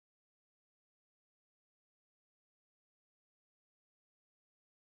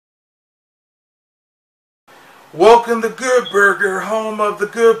Welcome to Good Burger, home of the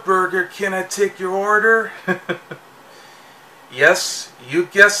Good Burger. Can I take your order? Yes, you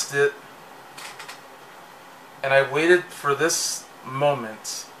guessed it. And I waited for this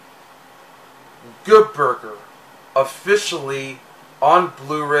moment. Good Burger, officially on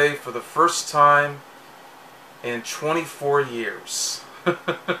Blu-ray for the first time in 24 years.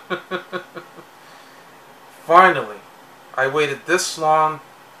 Finally, I waited this long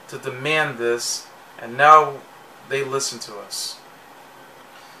to demand this, and now they listen to us.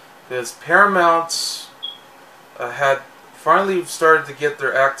 Because Paramount had finally started to get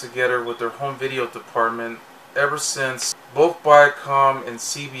their act together with their home video department ever since both Viacom and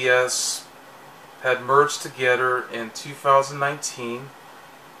CBS had merged together in 2019,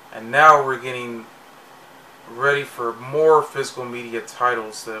 and now we're getting ready for more physical media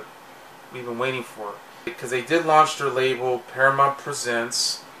titles that we've been waiting for. Because they did launch their label Paramount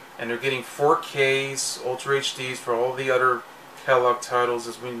Presents, and they're getting 4Ks, Ultra HDs for all the other catalog titles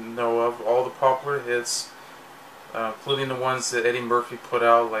as we know of, all the popular hits, including the ones that Eddie Murphy put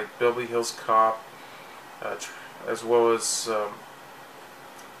out, like Beverly Hills Cop, as well as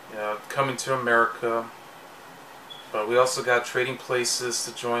Coming to America. But we also got Trading Places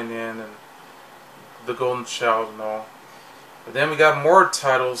to join in, and The Golden Child and all. But then we got more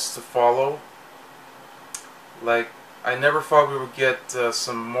titles to follow. Like, I never thought we would get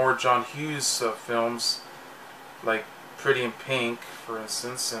some more John Hughes films, like Pretty in Pink, for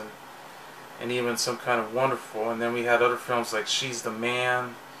instance, and even some kind of Wonderful. And then we had other films like She's the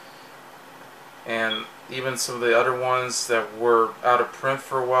Man, and even some of the other ones that were out of print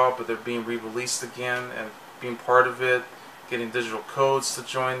for a while, but they're being re-released again and being part of it, getting digital codes to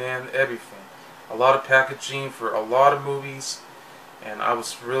join in, everything. A lot of packaging for a lot of movies, and I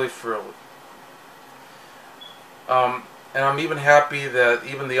was really thrilled. And I'm even happy that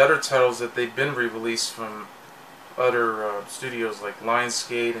even the other titles that they've been re-released from other studios like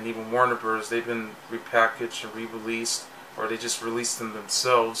Lionsgate and even Warner Bros., they've been repackaged and re-released, or they just released them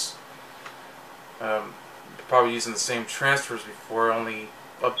themselves. Probably using the same transfers before, only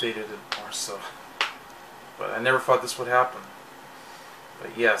updated it more so. But I never thought this would happen.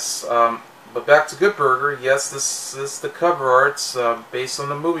 But yes, but back to Good Burger. Yes, this is the cover arts based on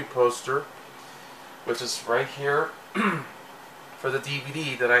the movie poster, which is right here for the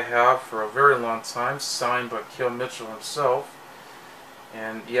DVD that I have for a very long time, signed by Kenan Mitchell himself.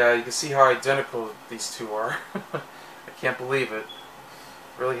 And yeah, you can see how identical these two are. I can't believe it.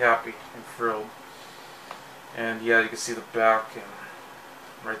 Really happy and thrilled. And yeah, you can see the back, and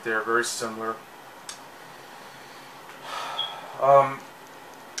right there, very similar.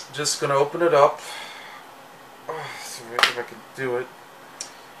 Just gonna open it up. See if I can do it.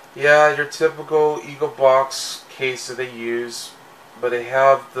 Yeah, your typical Eagle box case that they use, but they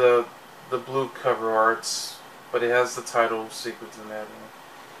have the blue cover arts, but it has the title sequence and everything.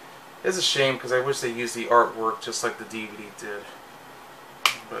 It's a shame because I wish they used the artwork just like the DVD did.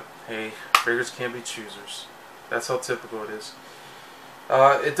 But hey, beggars can't be choosers. That's how typical it is.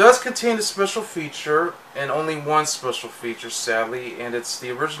 It does contain a special feature, and only one special feature, sadly, and it's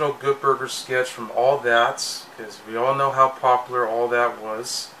the original Good Burger sketch from All That, because we all know how popular All That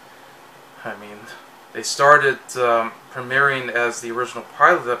was. I mean, they started premiering as the original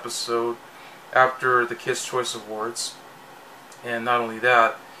pilot episode after the Kids' Choice Awards, and not only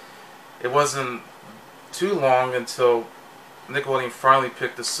that, it wasn't too long until Nickelodeon finally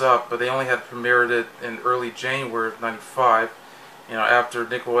picked this up, but they only had premiered it in early January of '95. You know, after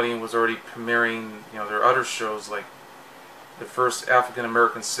Nickelodeon was already premiering, you know, their other shows like the first African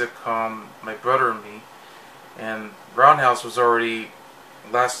American sitcom, My Brother and Me, and Roundhouse was already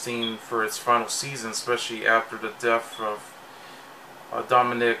lasting for its final season, especially after the death of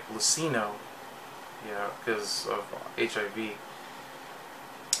Dominic Lucino, yeah, because of HIV.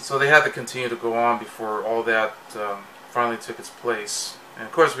 So they had to continue to go on before All That finally took its place. And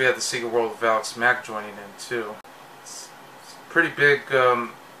of course we had the Secret World of Alex Mack joining in too. It's a pretty big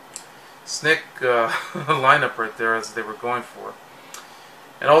SNCC lineup right there as they were going for.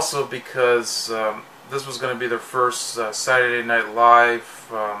 And also because this was going to be their first Saturday Night Live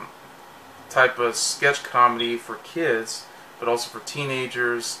type of sketch comedy for kids, but also for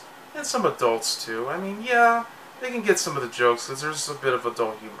teenagers and some adults too. I mean, yeah, they can get some of the jokes because there's a bit of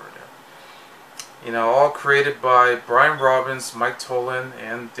adult humor there. You know, all created by Brian Robbins, Mike Tollin,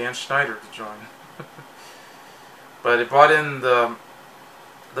 and Dan Schneider to join. But it brought in the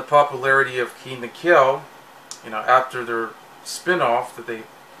popularity of Kenan Kel, you know, after their spin-off that they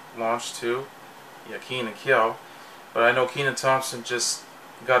launched too. Yeah, Kenan Kel. But I know Kenan Thompson just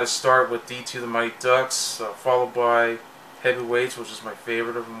got his start with D2 the Mighty Ducks, followed by Heavyweights, which is my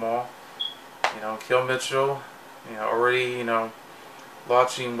favorite of them all. You know, Kenan Mitchell, already,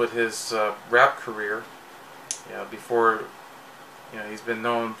 launching with his rap career. Before, he's been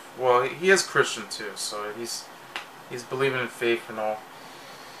known. Well, he is Christian too, so he's believing in faith and all.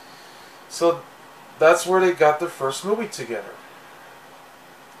 So that's where they got their first movie together.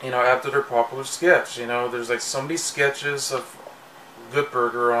 After their popular sketch. There's like so many sketches of Good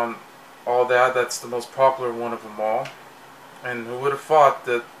Burger on all that. That's the most popular one of them all. And who would have thought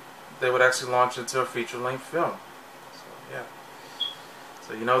that they would actually launch into a feature-length film? So yeah.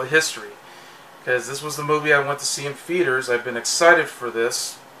 So the history. Because this was the movie I went to see in theaters. I've been excited for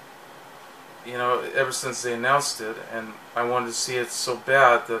this, ever since they announced it. And I wanted to see it so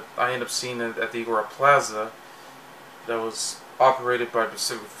bad that I ended up seeing it at the Agora Plaza. That was operated by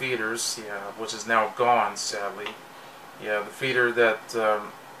Pacific Theaters, which is now gone, sadly. The theater that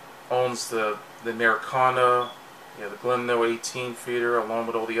owns the Americana, the Glendale 18 theater, along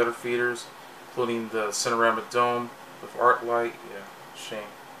with all the other theaters, including the Cinerama Dome with ArcLight. Shame.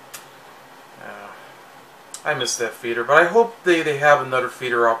 I miss that theater, but I hope they have another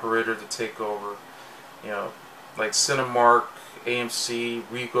theater operator to take over. Like Cinemark, AMC,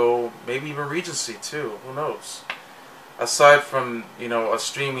 Regal, maybe even Regency too. Who knows? Aside from, a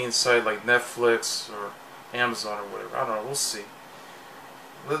streaming site like Netflix or Amazon or whatever. I don't know. We'll see.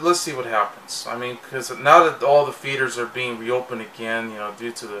 Let's see what happens. I mean, because now that all the theaters are being reopened again,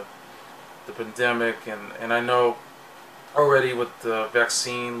 due to the pandemic, and I know already with the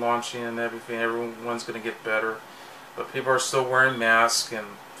vaccine launching and everything, everyone's going to get better. But people are still wearing masks and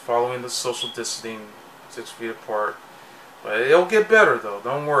following the social distancing 6 feet apart. But it'll get better, though.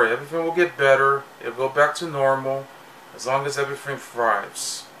 Don't worry. Everything will get better. It'll go back to normal. As long as everything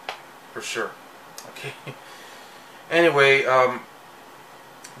thrives, for sure. Okay. Anyway,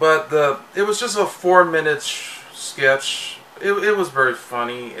 but it was just a 4-minute sketch. It was very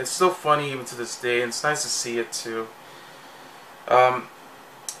funny. It's still funny even to this day, and it's nice to see it too.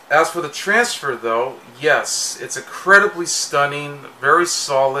 As for the transfer, though, yes, it's incredibly stunning, very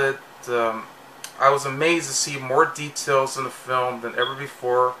solid. I was amazed to see more details in the film than ever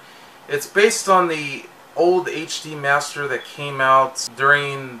before. It's based on the old HD master that came out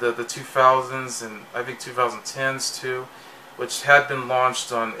during the 2000s and I think 2010s too, which had been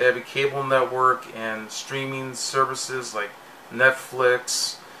launched on every cable network and streaming services like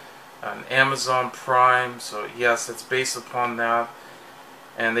Netflix and Amazon Prime. So yes, it's based upon that,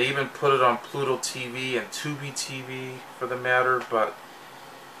 and they even put it on Pluto TV and Tubi TV for the matter. But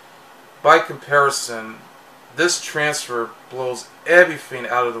by comparison, this transfer blows everything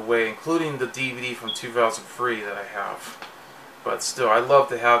out of the way, including the DVD from 2003 that I have. But still, I love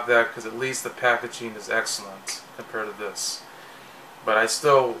to have that because at least the packaging is excellent compared to this. But I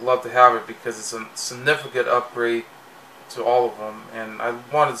still love to have it because it's a significant upgrade to all of them, and I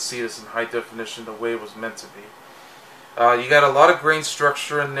wanted to see this in high definition the way it was meant to be. You got a lot of grain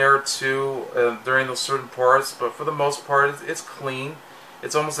structure in there too during those certain parts, but for the most part it's clean.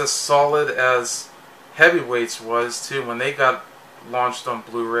 It's almost as solid as Heavyweights was too when they got launched on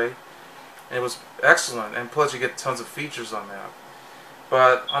Blu-ray. And it was excellent, and plus you get tons of features on that.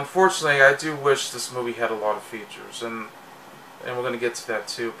 But unfortunately, I do wish this movie had a lot of features, and we're going to get to that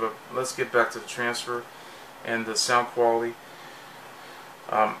too. But let's get back to the transfer and the sound quality.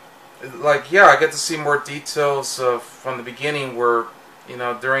 I get to see more details from the beginning, where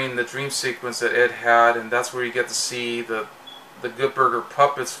during the dream sequence that Ed had, and that's where you get to see the Good Burger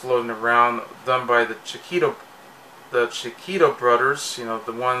puppets floating around, done by the Chiquito brothers.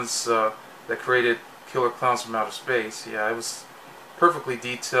 The ones that created Killer Clowns from Outer Space. Yeah, it was perfectly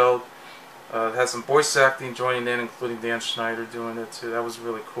detailed. It had some voice acting joining in, including Dan Schneider doing it too. That was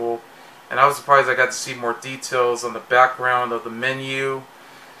really cool. And I was surprised I got to see more details on the background of the menu,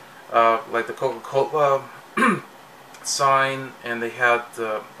 like the Coca-Cola sign, and they had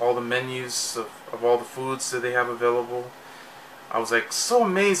all the menus of all the foods that they have available. I was like so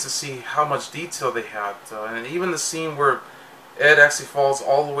amazed to see how much detail they had, and even the scene where Ed actually falls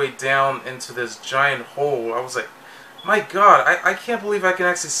all the way down into this giant hole. I was like, my God, I can't believe I can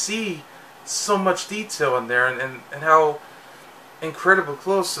actually see so much detail in there, and how incredibly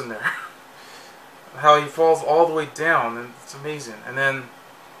close in there. How he falls all the way down, and it's amazing. And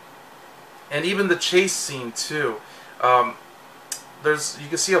even the chase scene too. You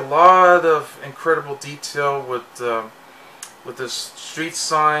can see a lot of incredible detail with the street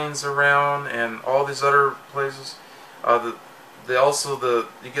signs around and all these other places. You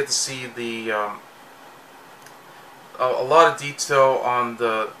get to see a lot of detail on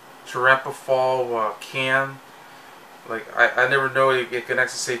the Tarampafall can. Like I never know it can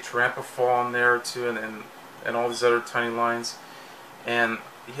actually say Tarampafall on there too, and all these other tiny lines. And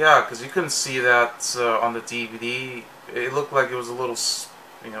yeah, because you couldn't see that on the DVD. It looked like it was a little,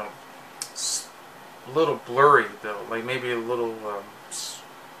 you know, a little blurry though. Like maybe a little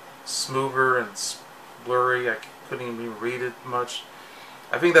smoother and blurry. I couldn't even read it much.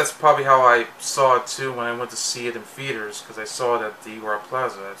 I think that's probably how I saw it too when I went to see it in theaters, because I saw it at the Ura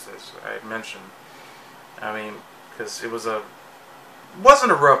Plaza, as I mentioned. I mean, because it wasn't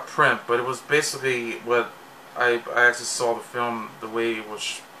a rough print, but it was basically what I actually saw the film the way it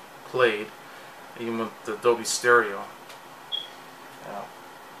was played, even with the Dolby Stereo,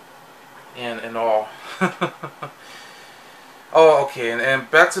 and all. Oh, okay, and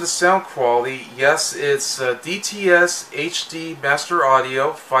back to the sound quality. Yes, it's DTS HD Master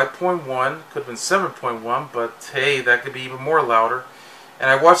Audio 5.1. Could have been 7.1, but hey, that could be even more louder. And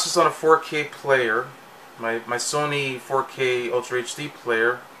I watched this on a 4K player, my Sony 4K Ultra HD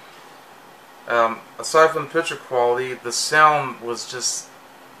player. Aside from the picture quality, the sound was just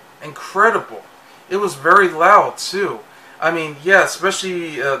incredible. It was very loud too. I mean, yeah,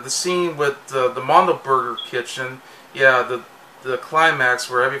 especially the scene with the Mondo Burger kitchen. Yeah, the climax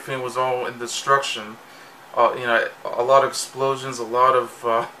where everything was all in destruction. You know, a lot of explosions, a lot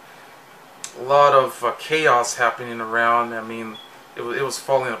of chaos happening around. I mean, it was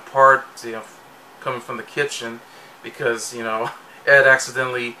falling apart. You know, coming from the kitchen, because you know Ed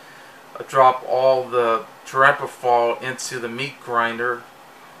accidentally dropped all the Tarampafol into the meat grinder,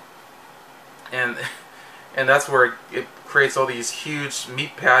 and that's where it creates all these huge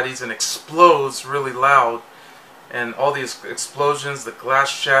meat patties and explodes really loud. And all these explosions, the glass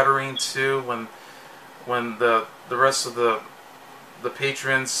shattering too, when the rest of the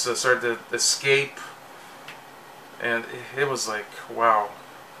patrons started to escape, and it was like, wow.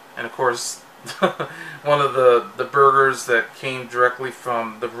 And of course, one of the burgers that came directly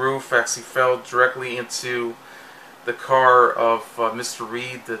from the roof actually fell directly into the car of Mr.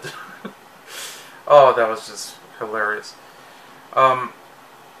 Reed. That oh, that was just hilarious.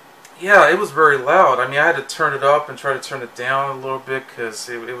 Yeah, it was very loud. I mean, I had to turn it up and try to turn it down a little bit, because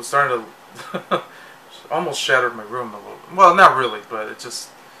it was starting to almost shattered my room a little bit. Well, not really, but it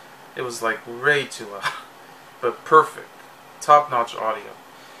was like way too loud. But perfect. Top-notch audio.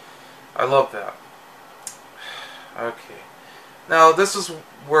 I love that. Okay. Now, this is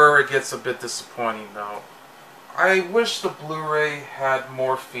where it gets a bit disappointing, though. I wish the Blu-ray had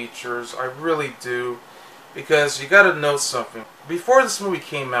more features. I really do. Because you gotta know something. Before this movie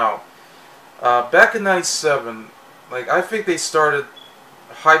came out, back in '97, like, I think they started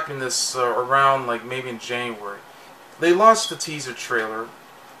hyping this around like maybe in January. They launched the teaser trailer.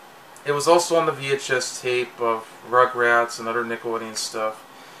 It was also on the VHS tape of Rugrats and other Nickelodeon stuff.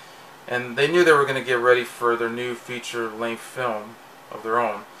 And they knew they were going to get ready for their new feature-length film of their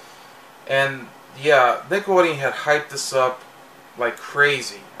own. And yeah, Nickelodeon had hyped this up like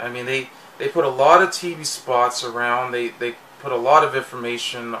crazy. I mean, they put a lot of TV spots around. They put a lot of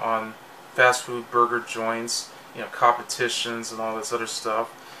information on fast food burger joints, you know, competitions and all this other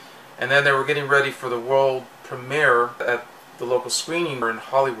stuff. And then they were getting ready for the world premiere at the local screening in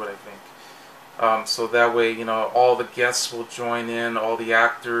Hollywood, I think. So that way, you know, all the guests will join in, all the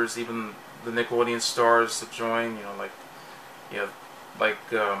actors, even the Nickelodeon stars to join. You know, like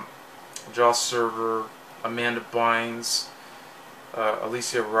Josh Server, Amanda Bynes,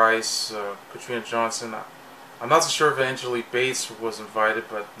 Alicia Rice, Katrina Johnson. I'm not so sure if Angelique Bates was invited,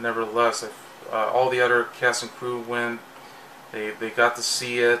 but nevertheless, all the other cast and crew went. They got to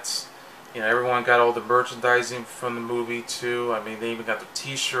see it. You know, everyone got all the merchandising from the movie too. I mean, they even got their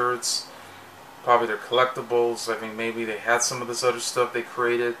T-shirts, probably their collectibles. I mean, maybe they had some of this other stuff they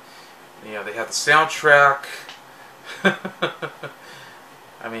created. You know, they had the soundtrack.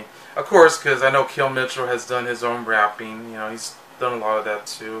 I mean, of course, because I know Kel Mitchell has done his own rapping. You know, he's done a lot of that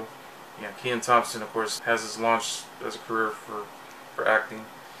too. You know, Kenan Thompson, of course, has his launch as a career for acting,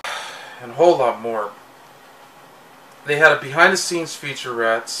 and a whole lot more. They had a behind-the-scenes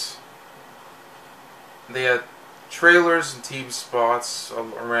featurette. They had trailers and TV spots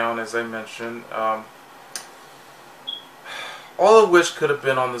around, as I mentioned, all of which could have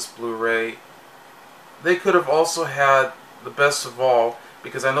been on this Blu-ray. They could have also had the best of all,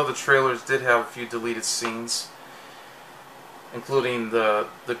 because I know the trailers did have a few deleted scenes, including the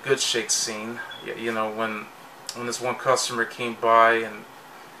good shake scene. You know, when this one customer came by and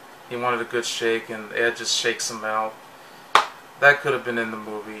he wanted a good shake, and Ed just shakes him out. That could have been in the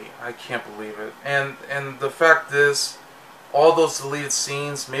movie. I can't believe it. And the fact is, all those deleted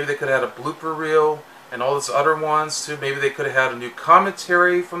scenes, maybe they could have had a blooper reel, and all those other ones too. Maybe they could have had a new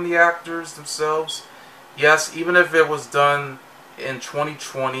commentary from the actors themselves. Yes, even if it was done in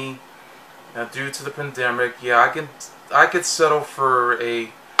 2020, Now, due to the pandemic, yeah, I could settle for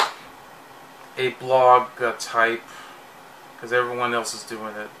a blog type, because everyone else is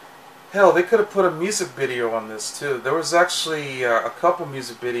doing it. Hell, they could have put a music video on this too. There was actually a couple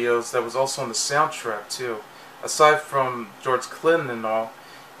music videos that was also on the soundtrack too. Aside from George Clinton and all,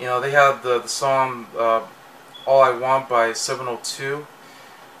 you know, they had the song All I Want by 702,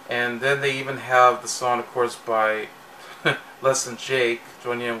 and then they even have the song, of course, by Less Than Jake,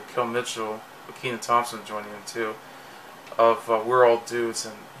 joining in with Kel Mitchell, with Kenan Thompson joining in too, of We're All Dudes.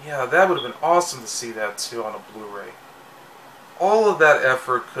 And yeah, that would have been awesome to see that too on a Blu-ray. All of that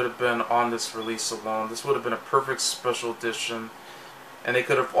effort could have been on this release alone. This would have been a perfect special edition. And they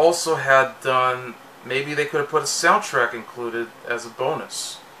could have also had done, maybe they could have put a soundtrack included as a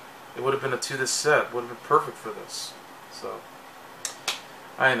bonus. It would have been a 2-disc set. It would have been perfect for this. So,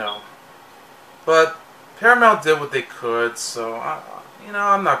 I know. But Paramount did what they could, so, you know,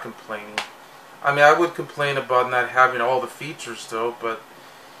 I'm not complaining. I mean, I would complain about not having all the features, though, but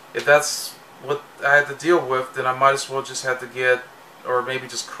if that's what I had to deal with, then I might as well just have to get, or maybe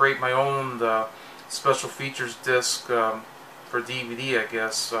just create my own special features disc for DVD, I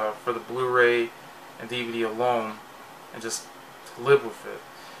guess, for the Blu-ray and DVD alone, and just live with it.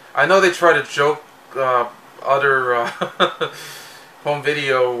 I know they try to joke other home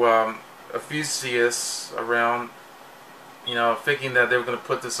video enthusiasts around, you know, thinking that they were going to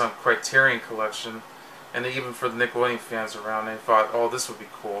put this on Criterion Collection. And even for the Nickelodeon fans around, they thought, oh, this would be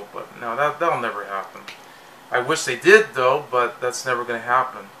cool. But no, that'll never happen. I wish they did, though, but that's never going to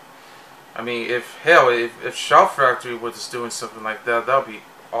happen. I mean, if Shout Factory was just doing something like that, that would be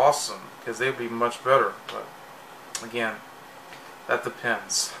awesome, because they'd be much better. But, again, that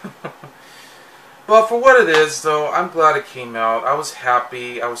depends. But for what it is, though, I'm glad it came out. I was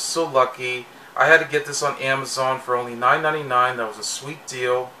happy. I was so lucky. I had to get this on Amazon for only $9.99. That was a sweet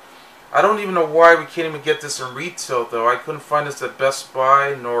deal. I don't even know why we can't even get this in retail, though. I couldn't find this at Best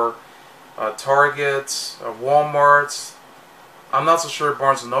Buy, nor Target, Walmart. I'm not so sure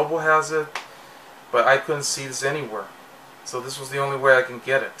Barnes & Noble has it, but I couldn't see this anywhere. So this was the only way I can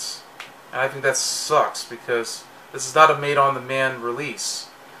get it. And I think that sucks, because this is not a made-on-demand release.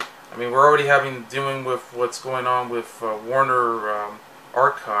 I mean, we're already dealing with what's going on with Warner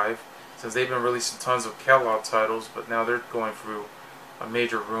Archive, since they've been releasing tons of catalog titles, but now they're going through a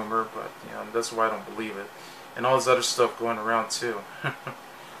major rumor, but you know, that's why I don't believe it, and all this other stuff going around too.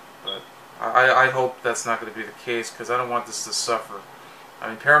 But I hope that's not going to be the case, because I don't want this to suffer. I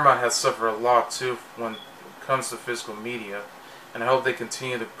mean, Paramount has suffered a lot too when it comes to physical media, and I hope they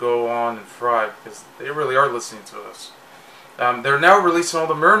continue to go on and thrive, because they really are listening to us. They're now releasing all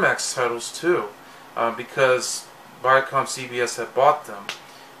the Miramax titles too, because Viacom CBS had bought them,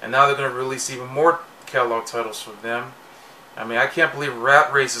 and now they're going to release even more catalog titles from them. I mean, I can't believe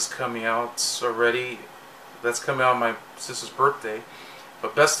Rat Race is coming out already. That's coming out on my sister's birthday.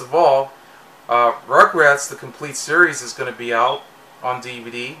 But best of all, Rugrats, the complete series, is going to be out on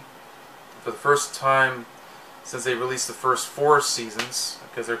DVD for the first time since they released the first 4 seasons,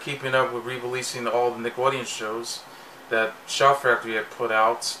 because they're keeping up with re-releasing all the Nickelodeon shows that Shout Factory had put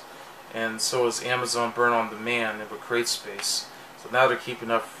out, and so is Amazon Burn On Demand and with CrateSpace. So now they're keeping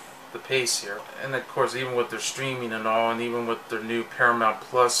up the pace here, and of course even with their streaming and all, and even with their new Paramount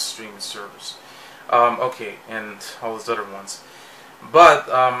Plus streaming service, okay, and all those other ones. But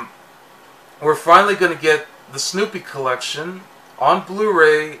we're finally going to get the Snoopy collection on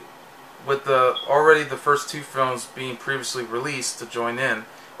Blu-ray, with already the first 2 films being previously released to join in.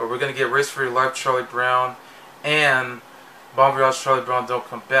 But we're going to get Race for Your Life, Charlie Brown, and Bon Voyage, Charlie Brown Don't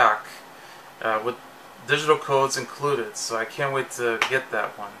Come Back, with digital codes included. So I can't wait to get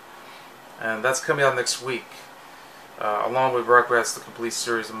that one. And that's coming out next week, along with Rugrats, the complete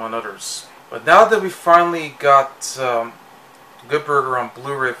series, among others. But now that we finally got Good Burger on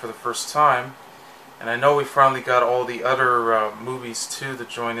Blu-ray for the first time, and I know we finally got all the other movies too to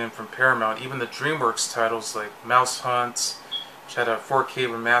join in from Paramount, even the DreamWorks titles like Mouse Hunt, which had a 4K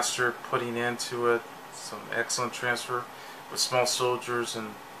remaster putting into it, some excellent transfer with Small Soldiers and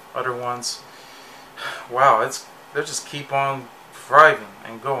other ones. Wow, they just keep on thriving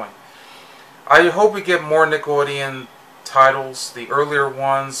and going. I hope we get more Nickelodeon titles, the earlier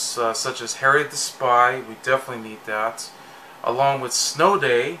ones, such as Harriet the Spy. We definitely need that, along with Snow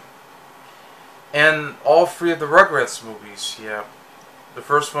Day, and all 3 of the Rugrats movies. Yeah, the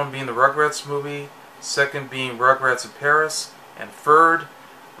first one being the Rugrats movie, second being Rugrats in Paris, and third,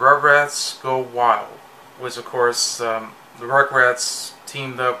 Rugrats Go Wild, which of course the Rugrats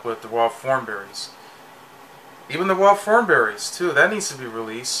teamed up with the Wild Thornberrys. Even the Wild Thornberrys too, that needs to be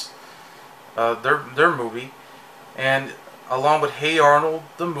released. Their movie. And along with Hey Arnold,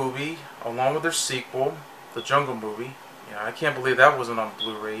 the movie, along with their sequel, The Jungle Movie. Yeah, I can't believe that wasn't on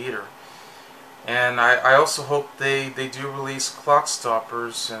Blu-ray either. And I also hope they do release Clock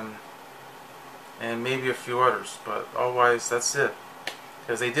Stoppers and maybe a few others, but otherwise that's it.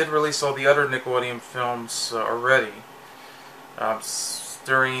 Because they did release all the other Nickelodeon films already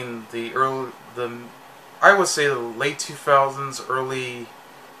during I would say the late 2000s, early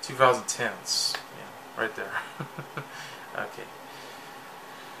 2010s. Yeah, right there. Okay.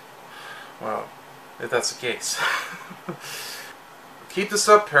 Well, if that's the case. Keep this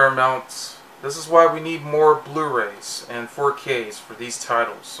up, Paramount. This is why we need more Blu-rays and 4Ks for these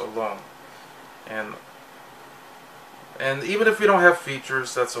titles alone. And even if we don't have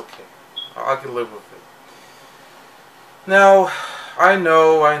features, that's okay. I can live with it. Now, I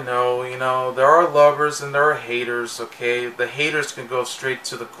know, you know, there are lovers and there are haters, okay? The haters can go straight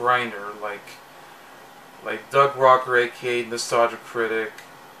to the grinder, like Doug Rocker, aka Nostalgia Critic,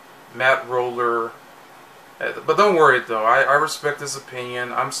 Matt Roller. But don't worry though, I respect his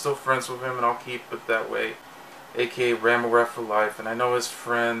opinion. I'm still friends with him and I'll keep it that way, aka Ramoware for life. And I know his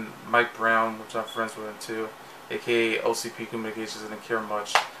friend Mike Brown, which I'm friends with him too, aka OCP Communications, didn't care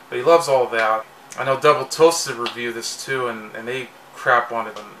much, but he loves all that. I know Double Toasted reviewed this too, and they crap on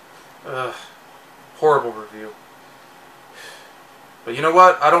it. Horrible review. But you know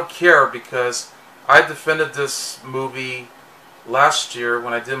what? I don't care, because I defended this movie last year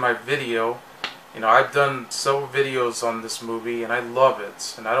when I did my video. You know, I've done several videos on this movie, and I love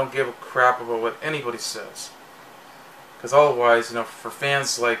it, and I don't give a crap about what anybody says. Because otherwise, you know, for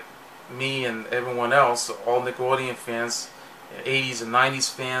fans like me and everyone else, all Nickelodeon fans, 80s and 90s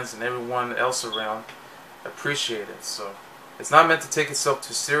fans, and everyone else around, appreciate it. So it's not meant to take itself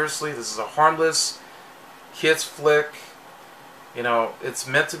too seriously. This is a harmless kids flick. You know, it's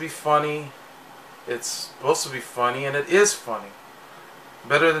meant to be funny. It's supposed to be funny, and it is funny.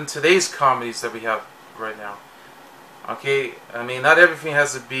 Better than today's comedies that we have right now. Okay, I mean, not everything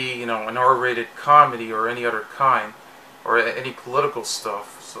has to be, you know, an R-rated comedy or any other kind, or any political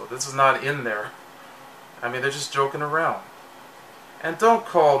stuff. So this is not in there. I mean, they're just joking around. And don't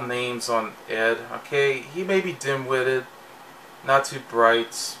call names on Ed, okay? He may be dim-witted, not too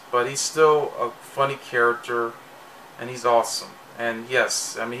bright, but he's still a funny character, and he's awesome. And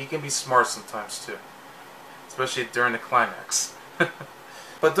yes, I mean, he can be smart sometimes too, especially during the climax.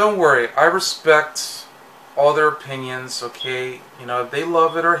 But don't worry, I respect all their opinions, okay? You know, if they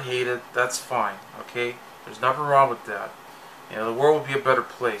love it or hate it, that's fine, okay? There's nothing wrong with that. You know, the world will be a better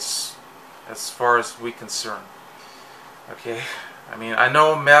place as far as we're concerned, okay? I mean, I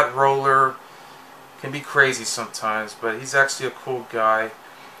know Matt Roller can be crazy sometimes, but he's actually a cool guy.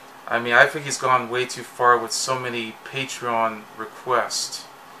 I mean, I think he's gone way too far with so many Patreon requests.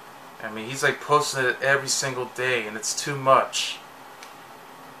 I mean, he's like posting it every single day, and it's too much.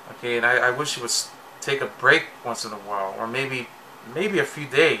 Okay, and I wish he would take a break once in a while, or maybe a few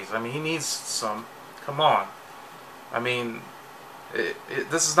days. I mean, he needs some. Come on. I mean,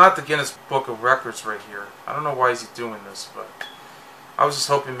 this is not the Guinness Book of Records right here. I don't know why he's doing this, but I was just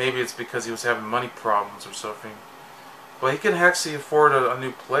hoping maybe it's because he was having money problems or something. But he can actually afford a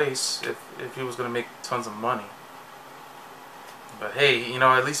new place if he was going to make tons of money. But hey, you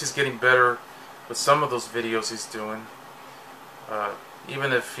know, at least he's getting better with some of those videos he's doing.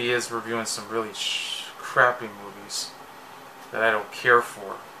 Even if he is reviewing some really crappy movies that I don't care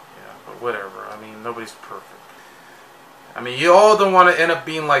for. Yeah, but whatever. I mean, nobody's perfect. I mean, you all don't want to end up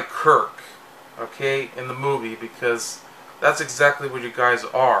being like Kirk, okay, in the movie, because that's exactly what you guys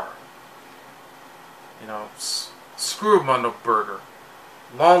are. You know, screw Mundo Burger.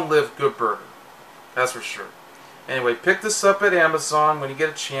 Long live Good Burger. That's for sure. Anyway, pick this up at Amazon when you get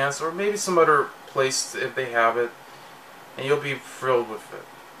a chance, or maybe some other place if they have it, and you'll be thrilled with it.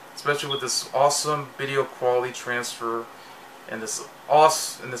 Especially with this awesome video quality transfer and this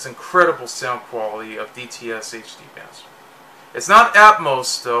awesome and this incredible sound quality of DTS HD Master. It's not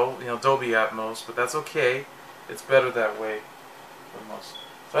Atmos though, you know, Dolby Atmos, but that's okay. It's better that way for most.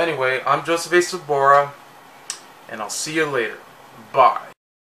 So anyway, I'm Joseph A. Sobora, and I'll see you later. Bye.